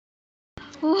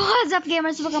What's up,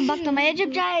 gamers? Welcome back to my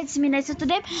YouTube channel. It's me, Nice. So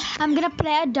today I'm gonna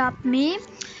play Adopt Me.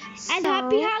 And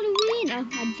happy Halloween!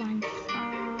 Advance.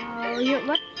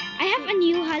 What? I have a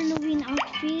new Halloween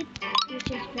outfit,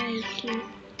 which is very cute.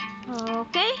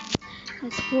 Okay.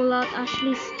 Let's pull out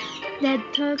Ashley's dead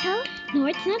turtle. No,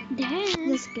 it's not dead.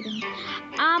 Just kidding.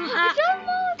 It's almost.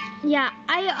 Yeah,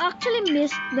 I actually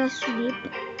missed the sleep.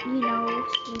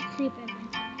 Sleep.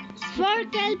 4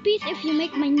 kelpies if you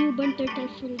make my newborn turtle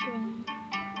full grown.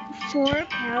 4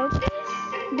 kelpies?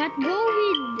 But go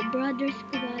with Brother's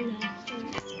koala.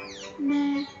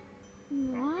 Nah.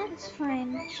 What? It's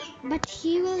fine. But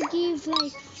he will give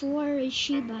like 4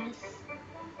 shibas.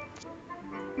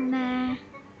 Nah.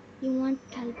 You want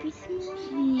kelpies more?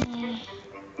 Yeah.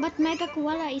 But Mega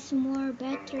Koala is more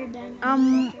better than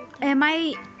Am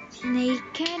I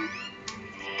naked?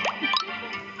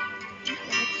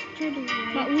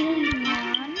 But we don't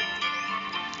want.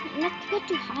 Let's go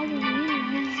to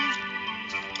Halloween.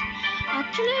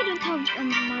 Actually, I don't have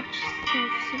much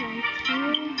stuff right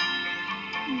here.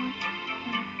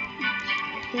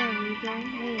 There we go.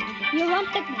 You want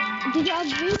the? Do you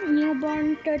agree? Newborn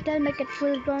turtle make it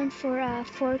full grown for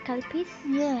 4 kelpies.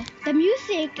 Yeah. The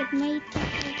music it might.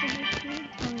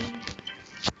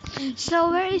 So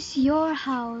where is your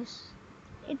house?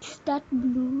 It's that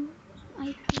blue,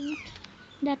 I think.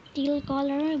 That teal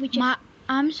color, which is.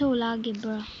 I'm so laggy,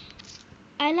 bro.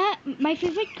 My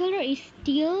favorite color is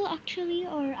teal, actually,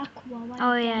 or aqua.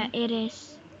 Oh yeah, it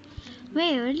is.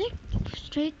 Wait, we're like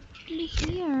straightly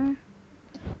here.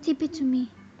 Tip it to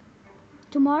me.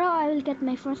 Tomorrow I will get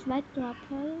my first light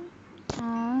grapple.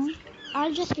 Oh.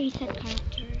 I'll just reset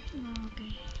character.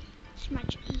 Okay. It's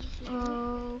much easier.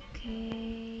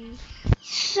 Okay.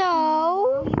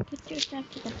 So you put yourself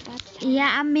to the bathtub.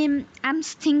 Yeah, I mean I'm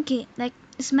stinky. Like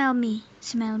smell me.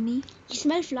 Smell me. You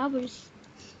smell flowers.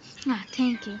 Ah,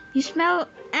 thank you. You smell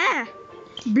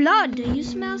blood. You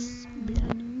smell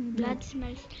blood. Blood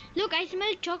smells. Look, I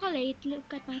smell chocolate.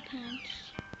 Look at my pants.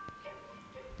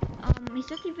 Is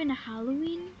that even a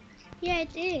Halloween? Yeah,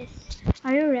 it is.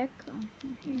 Are you wreck?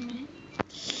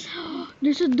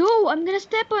 There's a dough. I'm gonna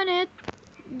step on it.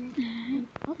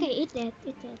 Okay, eat it.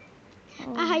 Eat it.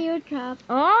 Oh. You're trapped.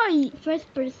 Oh,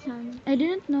 First person. I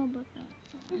didn't know about that.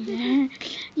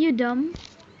 You dumb.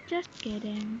 Just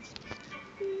kidding.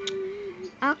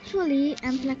 Actually,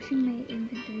 I'm flexing my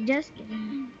inventory. Just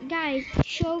kidding. Guys,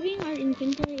 showing our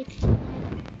inventory is not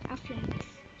a flex.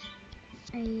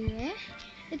 Yeah.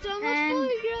 It's almost full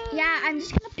grown. Yeah, I'm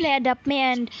just gonna play Adopt Me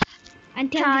and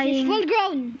Until this is full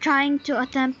grown. Trying to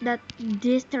attempt that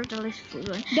this turtle is full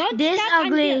grown. Don't this stop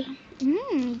ugly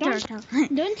turtle.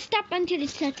 Don't stop until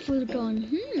it's at full grown.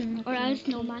 Or else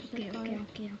no muscle car.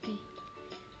 Okay.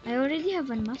 I already have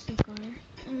a muscle car.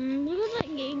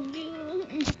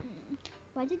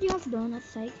 Why did you have donut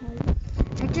cycle?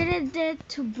 I traded it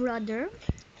to brother.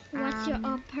 What's your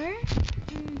upper?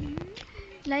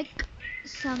 Like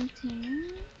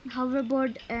something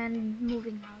hoverboard and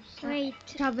moving house. Wait,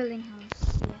 Traveling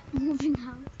house. Yeah. moving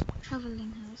house.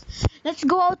 Traveling house. Let's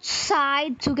go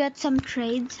outside to get some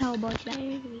trades. How about that?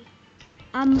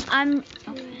 I'm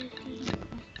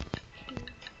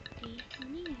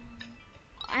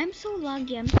so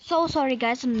laggy. I'm so sorry,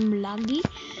 guys. I'm laggy.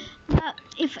 But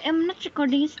if I'm not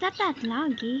recording, it's not that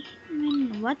laggy. I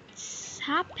mean, what's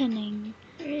happening?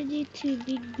 Ready to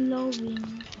be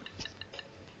glowing.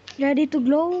 Ready to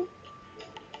glow?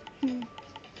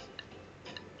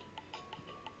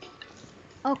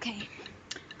 Okay.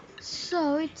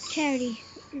 So it's Cherry.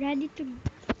 Ready to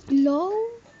glow?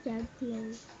 Yeah,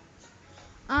 glow.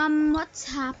 What's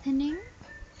happening?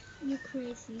 You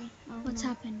crazy. What's no.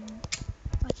 happening?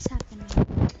 What's happening?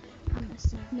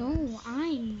 No,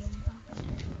 I'm.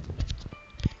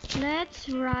 Let's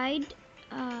ride.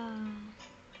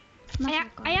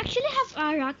 I actually have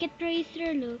a rocket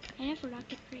racer. Look, I have a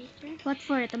rocket racer. What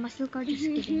for it? A muscle car? Just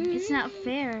kidding. It's not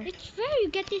fair. It's fair. You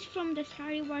get this from the Star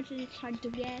Rewards, and it's hard to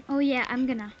get. Oh yeah, I'm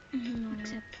gonna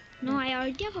accept. No, I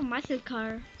already have a muscle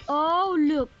car. Oh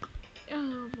look.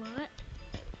 Oh what?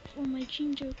 Oh my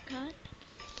ginger cat.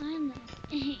 I know.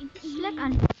 It's like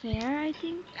unfair, I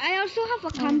think. I also have a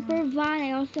camper van.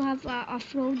 I also have a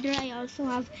off-roader. I also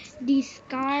have this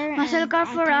car. Muscle car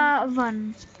for a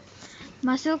van.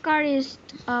 Muscle car is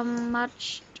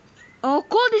much. Oh,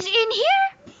 cold is in here.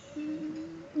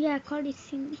 Yeah, cold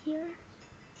is in here.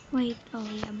 Wait. Oh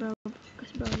yeah, bro.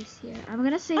 Because bro is here. I'm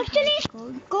gonna say actually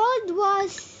cold. Cold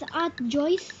was at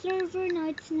Joy's server. No,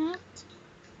 it's not.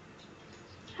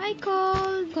 Hi,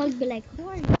 cold. Cold be like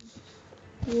horny.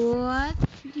 What?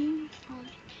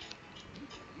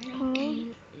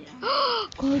 Cold.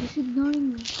 Cold is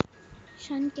ignoring me.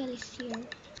 Chantel is here.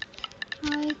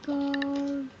 Hi,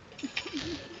 God.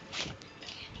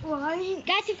 Why?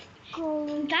 Guys,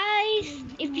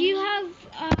 if you have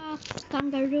a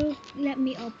kangaroo, let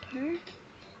me up her.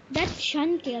 That's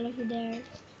Shantail over there.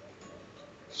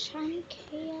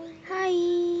 Shantail. Hi.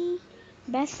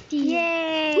 Bestie.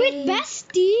 Yay. Wait,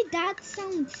 bestie? That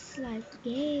sounds like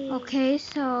gay. Okay,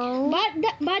 so. But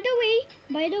by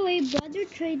the way, brother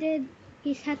traded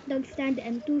his hot dog stand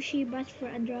and 2 Shibas for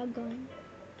a dragon.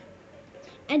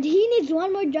 And he needs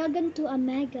 1 more dragon to a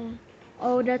mega.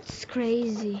 Oh, that's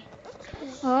crazy.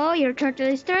 Oh, your turtle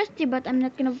is thirsty, but I'm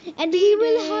not gonna. And feed he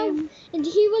will him.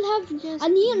 have Just a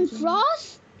neon feed him.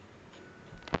 frost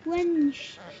when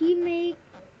he make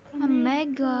A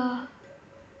mega.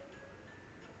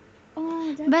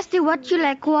 Oh, that's Bestie, what you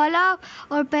like, koala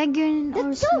or penguin or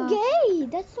That's so sloth? gay.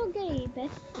 That's so gay,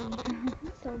 bestie.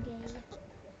 So gay.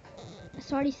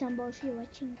 Sorry, Sambo, if you're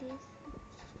watching this.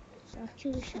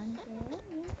 Actually, Shantail.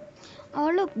 Yeah.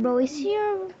 Oh, look, bro, is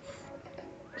here.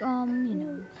 You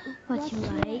know, what you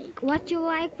like.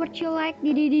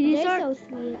 They're Sort. so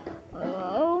sweet.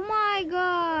 Oh my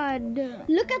God.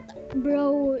 Look at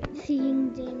bro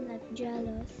seeing them like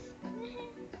jealous.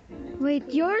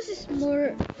 Wait, yours is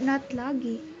more not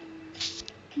laggy.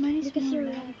 Mine is Because more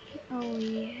you're laggy. Oh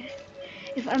yeah.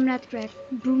 If I'm not wrecked,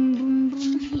 boom, boom,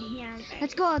 boom. Yeah.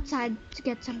 Let's go outside to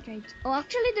get some trades. Oh,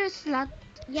 actually, there's a lot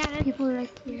Yeah. people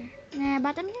right here. Nah,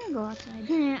 but I'm gonna go outside.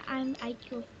 I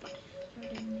go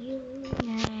faster than you.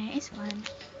 Yeah, it's fun.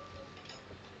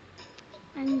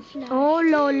 I'm Flash. Oh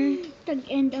lol.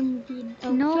 Tag-end ang vid.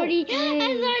 Oh, No sorry. way.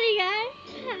 I'm sorry, guys.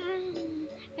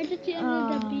 I just ended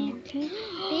the vid. Okay.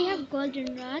 They have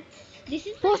golden rats. This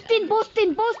is Postin.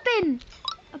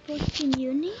 a post in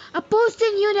uni. A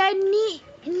postin you that need.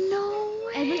 No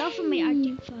way. I will offer my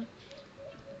artifact.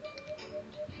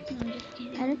 No, I'm just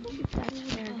kidding. I don't think that's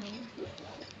fair though.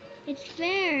 It's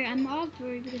fair. I'm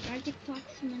offered because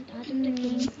artifacts went out of the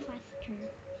game faster.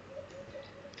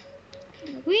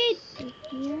 Wait! See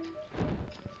here.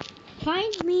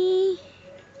 Find me!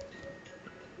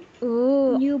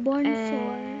 Oh. Newborn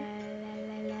 4.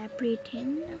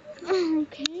 Pretend.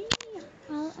 Okay,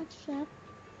 I'll accept.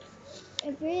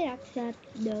 If we accept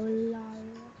the lol.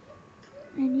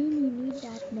 I really need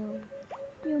that though.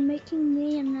 You're making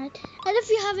me a nut. And if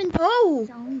you haven't. Oh.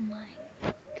 Oh my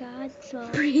god, so.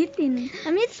 Pretend.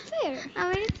 I mean, it's fair.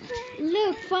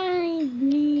 Look, find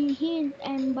me hint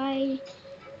and by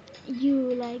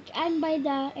you. Like, I'm by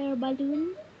the air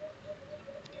balloon.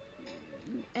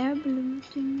 Air balloon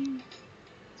thing.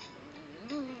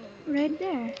 Right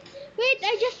there. Wait,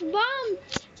 I just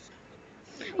bumped.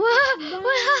 What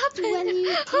happened? When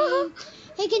you came.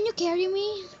 Hey, can you carry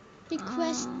me?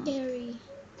 Request carry.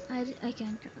 I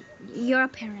can't. You're a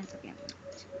parent, okay?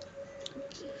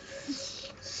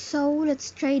 So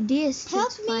let's try this. Help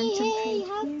Let's find me, some hey, trade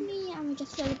help here. me. I'm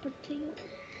just teleport to you.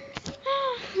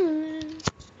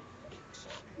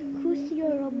 Who's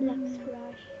your Roblox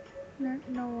crush?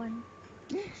 No one.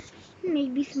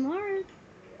 Maybe smart.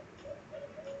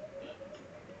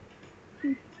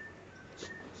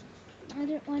 I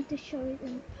don't want to show it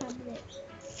in public.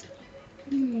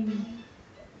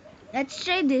 Let's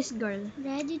try this, girl.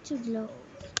 Ready to glow.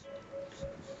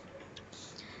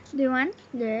 Do you want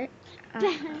the?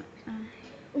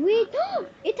 Wait,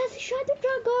 it has a shadow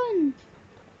dragon.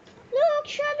 Look,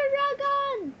 shadow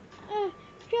dragon.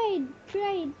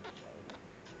 Trade.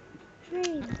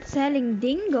 Selling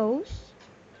dingoes.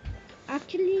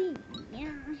 Actually,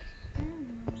 yeah.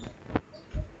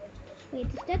 Wait,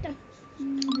 is that a?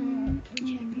 No,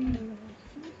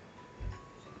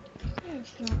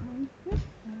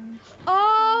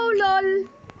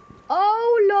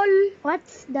 Oh lol.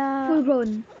 What's the? Full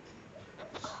grown.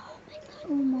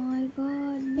 Oh my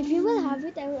god. If you will have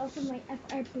it, I will offer my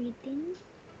FR pretend.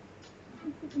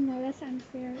 No, that's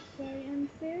unfair. Very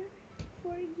unfair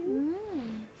for you.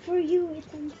 For you,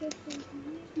 it's unfair for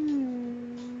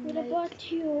you. What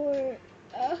about your?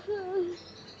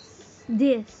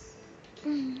 This?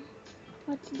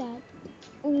 What's that?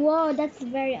 Whoa, that's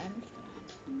very unfair.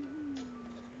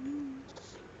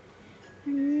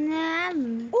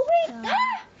 Oh wait!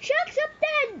 She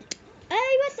accepted!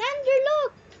 I was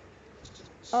underlooked!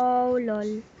 Oh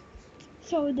lol.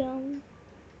 So dumb.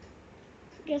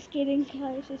 Just kidding,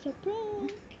 guys. It's a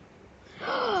prank.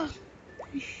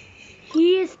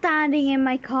 He is standing in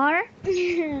my car.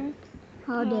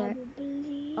 How dare?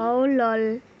 Probably. Oh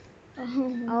lol.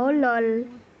 Oh lol.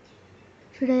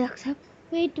 Should I accept?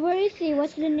 Wait, where is he?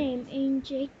 What's the name?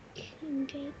 Injake.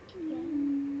 Yeah.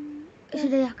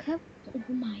 Should I accept?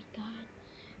 Oh my god.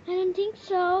 I don't think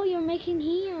so. You're making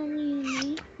him on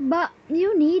you. But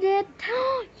you need it.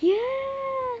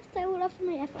 Yes, I will will offer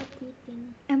my FRP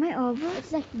thing. Am I over?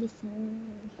 It's like this.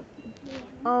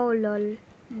 Oh lol.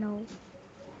 No.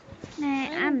 Nah,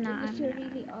 I'm not. If you're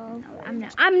really off. No, I'm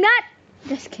not. I'm not.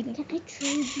 Just kidding. Can I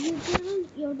trade you, girl?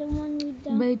 You're the one with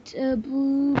the. But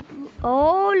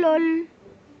oh lol.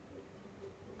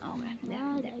 Oh my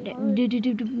god.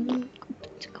 God,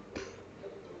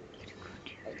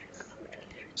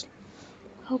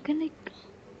 How can I?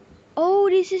 Oh,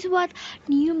 this is what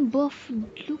Neon buff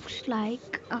looks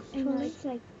like actually. It's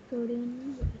like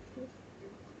green.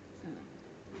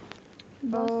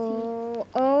 Oh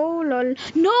lol.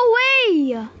 No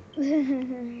way.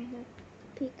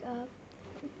 Pick up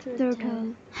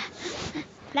Turtle.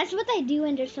 That's what I do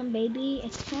when there's some baby,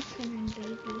 except when I'm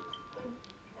baby.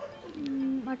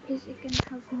 At least it can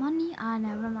have money. Ah,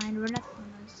 never mind. We're not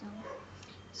gonna sell.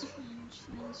 It's fine. It's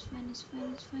fine. It's fine. It's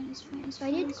fine. It's fine. It's fine. It's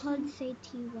Why fine. did called say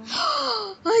Tiva?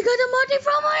 I got a money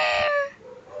from her.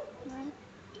 What?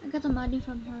 I got a money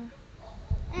from her.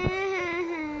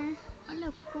 Oh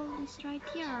look, gold is right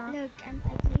here. Look, I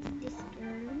placed this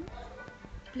girl.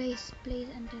 Place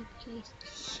until place.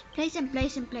 Place and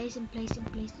place and place and place and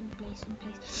place and place and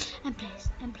place and place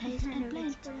and place and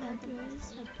placed and placed and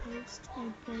placed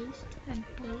and placed and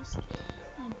placed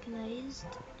and placed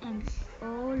and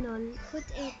oh lol.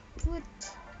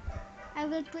 I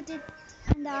will put it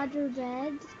on the other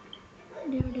bed.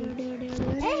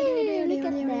 Hey, look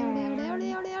at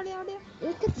them.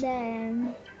 Look at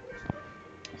them.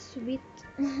 Sweet.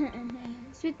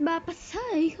 Sweet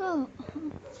bapasay ko.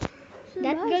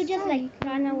 That girl just like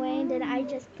ran away, then I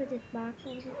just put it back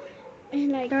over. And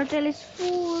like turtle is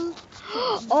full.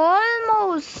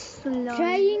 Almost.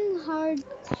 trying hard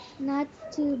not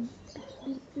to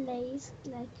be placed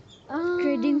like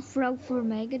Trading frog for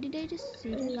mega. Did I just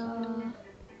see that?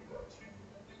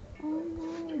 Oh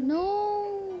no.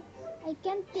 No. I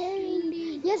can't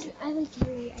carry. Yes, I will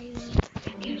carry. I will.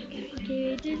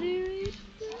 Okay.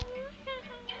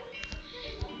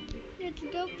 Let's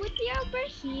go put you over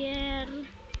here.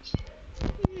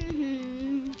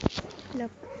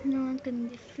 Look. No one can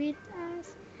defeat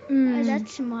us.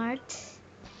 That's smart.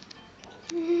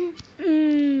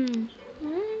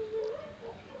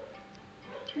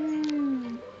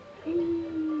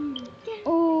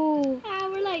 Oh.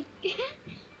 We're like.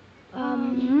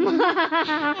 LOL.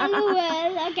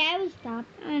 Okay, I will stop.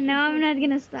 No, I'm not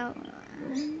gonna stop.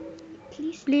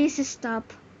 Please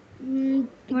stop.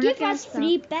 Give us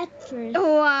free pet first.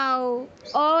 Wow.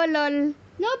 Oh lol.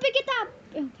 No, pick it up.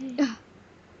 Okay.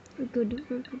 We're good.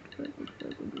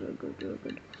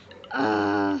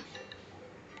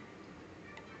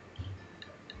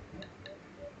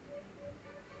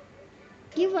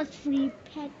 Give us free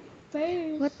pet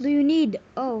first. What do you need?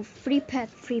 Oh, free pet.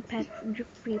 Correct.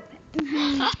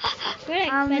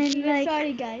 Like,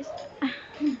 sorry, guys.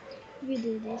 We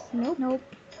do this. Nope.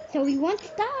 So we won't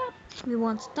stop. We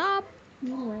won't stop.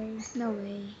 No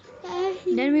way.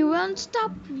 Then we won't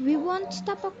stop. Actually, we won't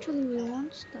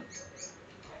stop.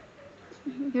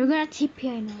 You're gonna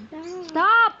TP now.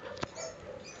 Stop!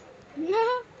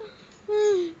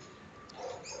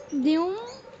 Doom.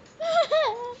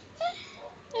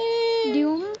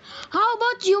 How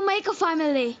about you make a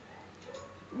family?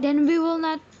 Then we will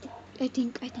not. I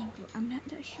think. I'm not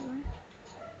that sure.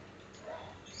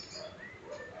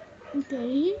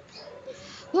 Okay.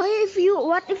 What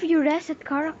if you reset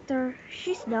character?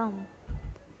 She's dumb.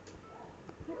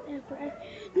 Whatever.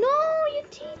 No, you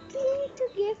TP to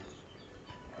gift.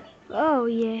 Oh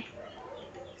yeah.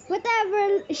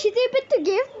 Whatever. She TP to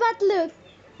gift, but look,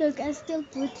 I still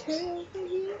put her over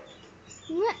here.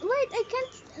 Wait, I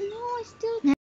can't. No, I still.